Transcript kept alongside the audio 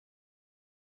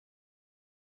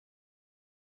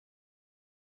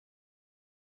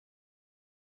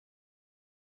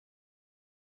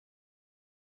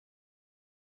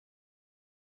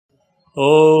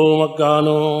ॐ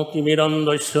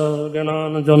अज्ञानतिमिरन्धस्य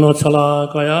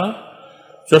ज्ञानाञ्जनशलाकया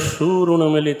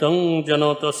चक्षुरुन्मीलितं येन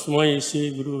तस्मै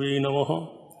श्रीगुरुवे नमः।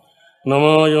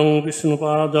 नमोऽयं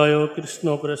विष्णुपादाय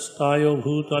कृष्णप्रेष्ठाय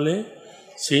भूतले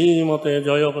श्रीमते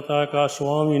जयपताका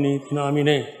स्वामिनीति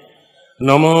नामिने।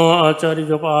 नमो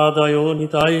आचार्यपादाय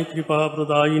निताय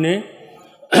कृपाप्रदायिने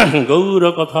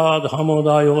गौरकथा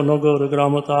धामोदाय नगर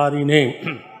ग्रामतारिणे।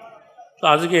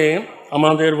 आज के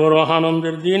आमादेर बड़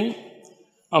आनंदेर दिन।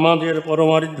 आमादेर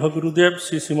परमाराध्य गुरुदेव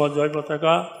श्री श्रीमद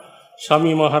जयपताका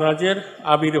स्वामी महाराजेर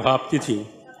आविर्भाव तिथि।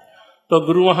 तो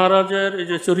गुरु महाराजेर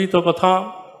ये चरित कथा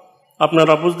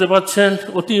आपनारा बुझते पाच्छेन,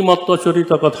 अतिमत्त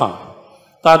चरित कथा।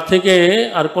 तार थेके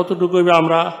आर कतटुकु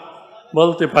आमरा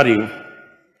बोलते पारी।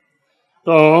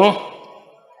 तो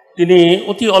तिनि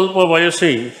अति अल्प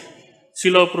बयसेई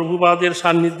शिल प्रभुपादेर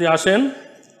सान्निध्ये आसेन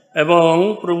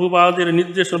एवं प्रभुपादेर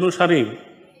निर्देश अनुसारे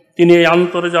तिनि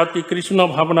आंतर्जातिक कृष्ण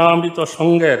भावनामृत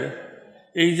संघेर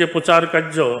এই যে প্রচার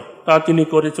কার্য তা তিনি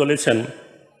করে চলেছেন।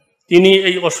 তিনি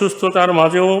এই অসুস্থতার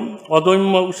মাঝেও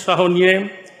অদম্য উৎসাহ নিয়ে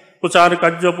প্রচার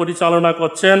কার্য পরিচালনা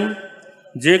করছেন।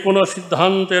 যে কোনো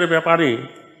সিদ্ধান্তের ব্যাপারে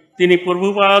তিনি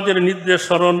প্রভুপাদের নির্দেশ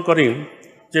স্মরণ করেন,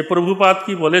 যে প্রভুপাদ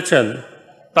কি বলেছেন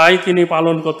তাই তিনি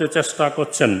পালন করতে চেষ্টা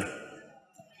করছেন।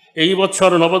 এই বছর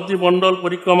নবদ্বীপ মণ্ডল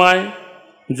পরিক্রমায়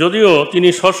যদিও তিনি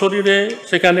সশরীরে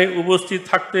সেখানে উপস্থিত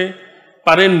থাকতে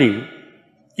পারেননি,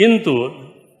 কিন্তু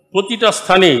প্রতিটা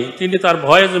স্থানে তিনি তার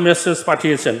ভয়েস মেসেজ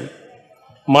পাঠিয়েছেন।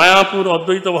 মায়াপুর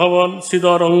অদ্বৈত ভবন,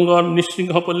 শ্রীধর অঙ্গন,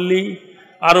 নৃসিংহপল্লী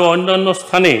আরও অন্যান্য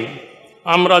স্থানে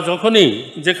আমরা যখনই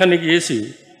যেখানে গিয়েছি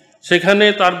সেখানে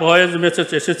তার ভয়েস মেসেজ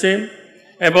এসেছে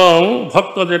এবং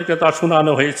ভক্তদেরকে তা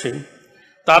শোনানো হয়েছে।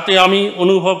 তাতে আমি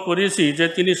অনুভব করেছি যে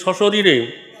তিনি সশরীরে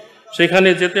সেখানে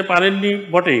যেতে পারেননি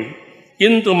বটে,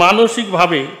 কিন্তু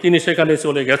মানসিকভাবে তিনি সেখানে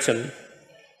চলে গেছেন।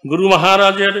 গুরু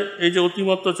মহারাজের এই যে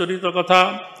অতিমত্ত চরিত কথা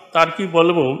তার কি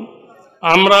বলবো।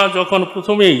 আমরা যখন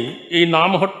প্রথমেই এই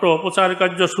নামহট্ট প্রচার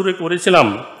কার্য শুরু করেছিলাম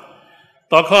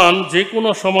তখন যে কোনো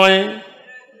সময়ে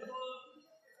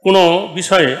কোনো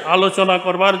বিষয়ে আলোচনা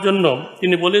করবার জন্য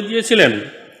তিনি বলে দিয়েছিলেন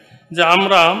যে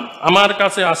আমার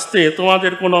কাছে আসতে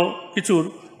তোমাদের কোনো কিছুর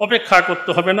অপেক্ষা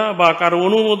করতে হবে না বা কারো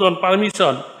অনুমোদন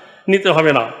পারমিশন নিতে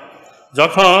হবে না।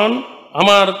 যখন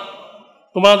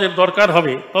তোমাদের দরকার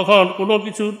হবে তখন কোনো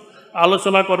কিছুর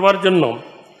আলোচনা করবার জন্য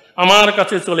আমার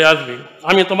কাছে চলে আসবে,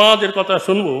 আমি তোমাদের কথা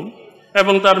শুনব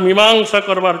এবং তার মীমাংসা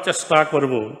করবার চেষ্টা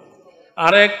করব।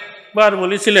 আরেকবার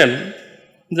বলেছিলেন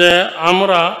যে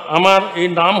আমার এই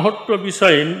নামহট্ট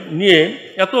বিষয় নিয়ে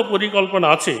এত পরিকল্পনা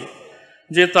আছে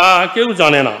যে তা কেউ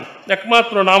জানে না।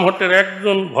 একমাত্র নামহট্টের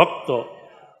একজন ভক্ত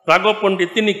রাঘব পণ্ডিত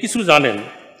তিনি কিছু জানেন,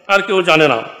 আর কেউ জানে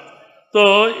না। তো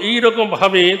এই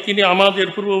রকমভাবে তিনি আমাদের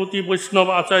পূর্ববর্তী বৈষ্ণব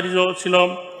আচার্য ছিল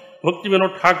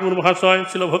ভক্তিবিনোদ ঠাকুর মহাশয়,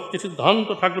 ছিল ভক্তি সিদ্ধান্ত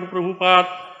ঠাকুর প্রভুপাদ,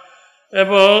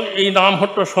 এবং এই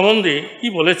নামহট্ট সম্বন্ধে কি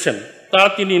বলেছেন তা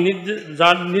তিনি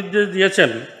নির্দেশ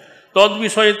দিয়েছেন। তদ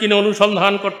বিষয়ে তিনি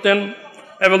অনুসন্ধান করতেন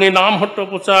এবং এই নামহট্ট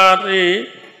প্রচারে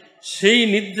সেই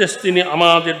নির্দেশ তিনি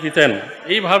আমাদের দিতেন।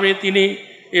 এইভাবে তিনি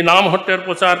এই নামহট্টের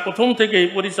প্রচার প্রথম থেকেই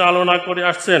পরিচালনা করে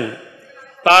আসছেন।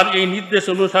 তার এই নির্দেশ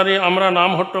অনুসারে আমরা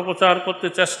নামহট্ট প্রচার করতে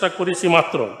চেষ্টা করেছি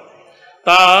মাত্র।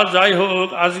 তা যাই হোক,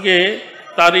 আজকে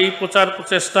তার এই প্রচার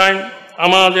প্রচেষ্টায়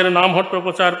আমাদের নামহট্ট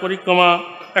প্রচার পরিক্রমা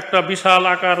একটা বিশাল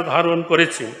আকার ধারণ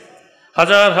করেছে।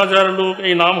 হাজার হাজার লোক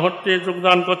এই নামহট্টে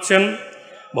যোগদান করছেন,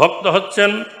 ভক্ত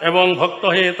হচ্ছেন এবং ভক্ত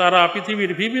হয়ে তারা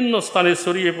পৃথিবীর বিভিন্ন স্থানে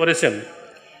ছড়িয়ে পড়েছেন।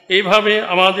 এইভাবে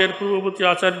আমাদের পূর্ববর্তী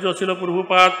আচার্য ছিল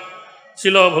প্রভুপাদ,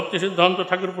 ছিল ভক্তি সিদ্ধান্ত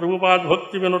ঠাকুর প্রভুপাদ,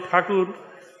 ভক্তিবিনোদ ঠাকুর,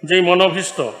 যেই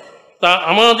মনোভীষ্ট তা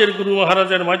আমাদের গুরু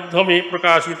মহারাজের মাধ্যমে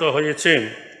প্রকাশিত হয়েছে।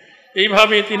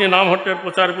 এইভাবে তিনি নামহট্টের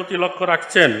প্রচার প্রতি লক্ষ্য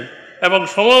রাখছেন এবং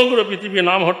সমগ্র পৃথিবী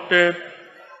নামহট্টের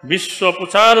বিশ্ব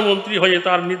প্রচার মন্ত্রী হয়ে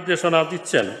তার নির্দেশনা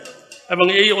দিচ্ছেন। এবং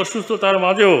এই অসুস্থতার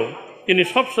মাঝেও তিনি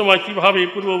সবসময় কীভাবে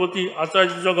পূর্ববর্তী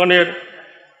আচার্যগণের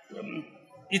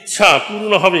ইচ্ছা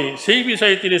পূর্ণ হবে সেই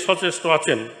বিষয়ে তিনি সচেষ্ট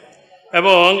আছেন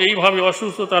এবং এইভাবে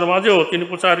অসুস্থতার মাঝেও তিনি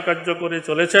প্রচার কার্য করে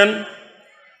চলেছেন।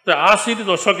 তো 80-র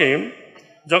দশকে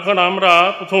যখন আমরা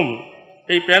প্রথম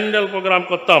এই প্যান্ডেল প্রোগ্রাম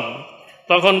করতাম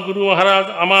তখন গুরু মহারাজ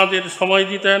আমাদের সময়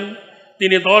দিতেন।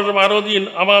 তিনি 10-12 দিন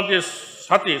আমাদের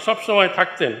সাথে সবসময়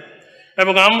থাকতেন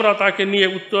এবং আমরা তাকে নিয়ে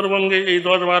উত্তরবঙ্গে এই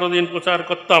 10-12 দিন প্রচার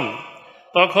করতাম।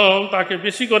 তখন তাকে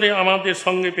বেশি করে আমাদের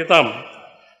সঙ্গে পেতাম।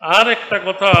 আর একটা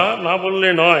কথা না বললে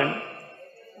নয়,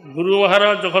 গুরু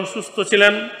মহারাজ যখন সুস্থ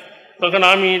ছিলেন তখন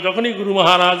আমি যখনই গুরু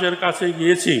মহারাজের কাছে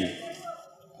গিয়েছি,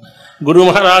 গুরু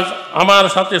মহারাজ আমার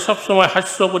সাথে সবসময়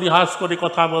হাস্য পরিহাস করে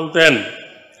কথা বলতেন।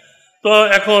 তো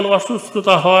এখন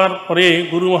অসুস্থতা হওয়ার পরে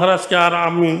গুরু মহারাজকে আর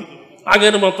আমি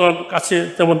আগের মতন কাছে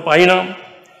তেমন পাই না।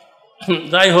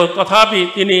 যাই হোক, তথাপি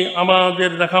তিনি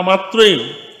আমাদের দেখা মাত্রই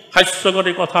হাস্য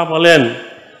করে কথা বলেন।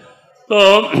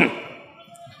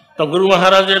 তো গুরু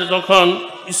মহারাজের যখন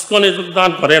ইস্কনে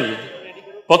যোগদান করেন,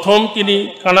 প্রথম তিনি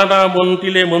কানাডা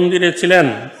মন্টিলে মন্দিরে ছিলেন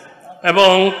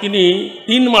এবং তিনি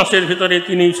 3 মাসের ভিতরে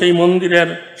তিনি সেই মন্দিরের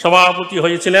সভাপতি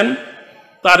হয়েছিলেন।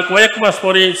 তার কয়েক মাস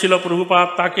পরে ছিল প্রভুপাদ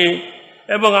তাকে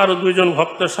এবং আরও 2 জন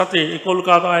ভক্তের সাথে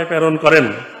কলকাতায় প্রেরণ করেন।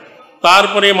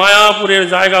 তারপরে মায়াপুরের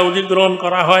জায়গা অধিগ্রহণ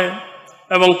করা হয়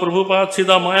এবং প্রভুপাদ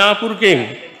সিধা মায়াপুরকে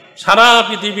সারা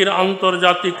পৃথিবীর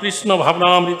আন্তর্জাতিক কৃষ্ণ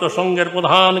ভাবনামৃত সংঘের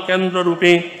প্রধান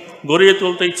কেন্দ্ররূপে গড়ে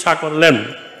তুলতে ইচ্ছা করলেন।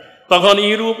 তখন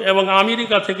ইউরোপ এবং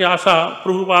আমেরিকা থেকে আসা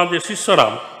প্রভুপাদের শিষ্যরা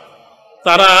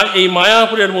তারা এই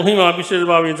মায়াপুরের মহিমা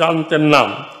বিশেষভাবে জানতেন না।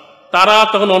 তারা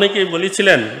তখন অনেকেই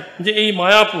বলেছিলেন যে এই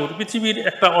মায়াপুর পৃথিবীর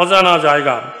একটা অজানা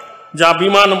জায়গা, যা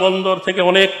বিমানবন্দর থেকে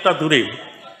অনেকটা দূরে।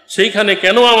 সেইখানে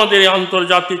কেন আমাদের এই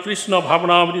আন্তর্জাতিক কৃষ্ণ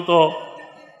ভাবনামৃত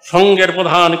সংঘের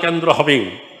প্রধান কেন্দ্র হবে?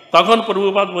 তখন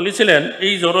প্রভুপাদ বলেছিলেন,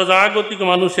 এই জড়জাগতিক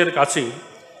মানুষের কাছে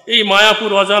এই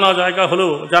মায়াপুর অজানা জায়গা হলো,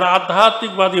 যারা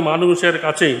আধ্যাত্মিকবাদী মানুষের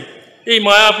কাছে এই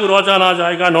মায়াপুর অজানা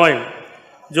জায়গা নয়।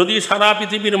 যদি সারা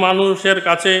পৃথিবীর মানুষের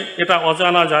কাছে এটা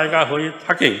অজানা জায়গা হয়ে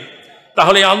থাকে,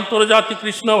 তাহলে আন্তর্জাতিক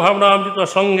কৃষ্ণ ভাবনামৃত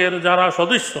সংঘের যারা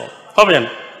সদস্য হবেন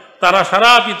তারা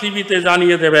সারা পৃথিবীতে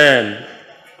জানিয়ে দেবেন।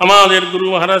 আমাদের গুরু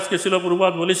মহারাজকে ছিল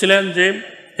প্রভুপাদ বলেছিলেন যে,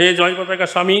 হে জয়পতাকা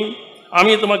স্বামী,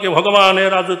 আমি তোমাকে ভগবানের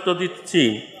রাজত্ব দিচ্ছি,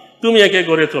 তুমি একে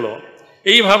গড়ে তোলো।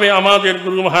 এইভাবে আমাদের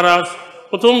গুরু মহারাজ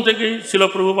প্রথম থেকেই ছিল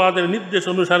প্রভুপাদের নির্দেশ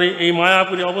অনুসারে এই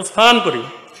মায়াপুরে অবস্থান করে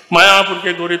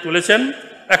মায়াপুরকে গড়ে তুলেছেন।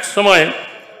 এক সময়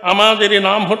আমাদের এই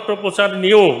নামহট্ট প্রচার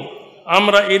নিয়েও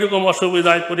আমরা এরকম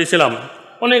অসুবিধায় পড়েছিলাম।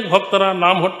 অনেক ভক্তরা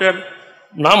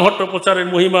নামহট্ট প্রচারের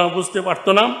মহিমা বুঝতে পারত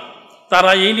না,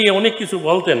 তারা এই নিয়ে অনেক কিছু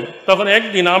বলতেন। তখন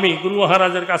একদিন আমি গুরু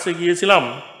মহারাজের কাছে গিয়েছিলাম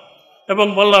এবং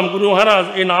বললাম, গুরু মহারাজ,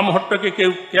 এই নামহট্টকে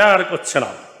কেউ কেয়ার করছে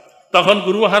না। তখন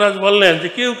গুরু মহারাজ বললেন যে,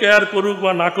 কেউ কেয়ার করুক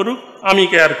বা না করুক, আমি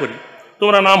কেয়ার করি,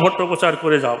 তোমরা নামহট্ট প্রচার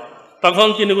করে যাও। তখন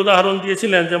তিনি উদাহরণ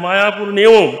দিয়েছিলেন যে মায়াপুর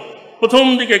নিয়েও প্রথম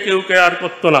দিকে কেউ কেয়ার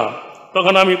করতো না।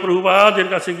 তখন আমি প্রভুপাদের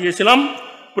কাছে গিয়েছিলাম,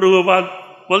 প্রভুপাদ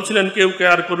বলছিলেন, কেউ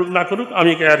কেয়ার করুক না করুক,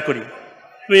 আমি কেয়ার করি,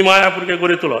 তুমি মায়াপুরকে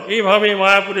গড়ে তোলো। এইভাবে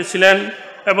মায়াপুরে ছিলেন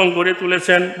এবং গড়ে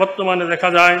তুলেছেন। বর্তমানে দেখা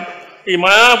যায় এই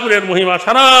মায়াপুরের মহিমা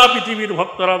সারা পৃথিবীর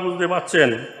ভক্তরা বুঝতে পারছেন।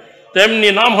 তেমনি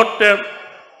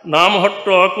নামহট্ট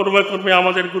করবে করবে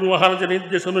আমাদের গুরু মহারাজের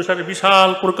নির্দেশ অনুসারে বিশাল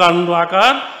প্রকাণ্ড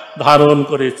আকার ধারণ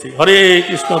করেছে। হরে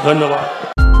কৃষ্ণ, ধন্যবাদ।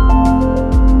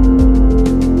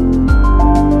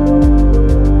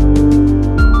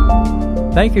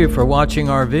 Thank you for watching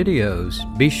our videos.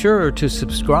 Be sure to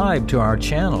subscribe to our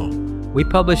channel. We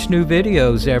publish new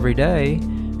videos every day,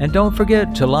 and don't forget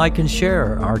to like and share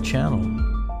our channel.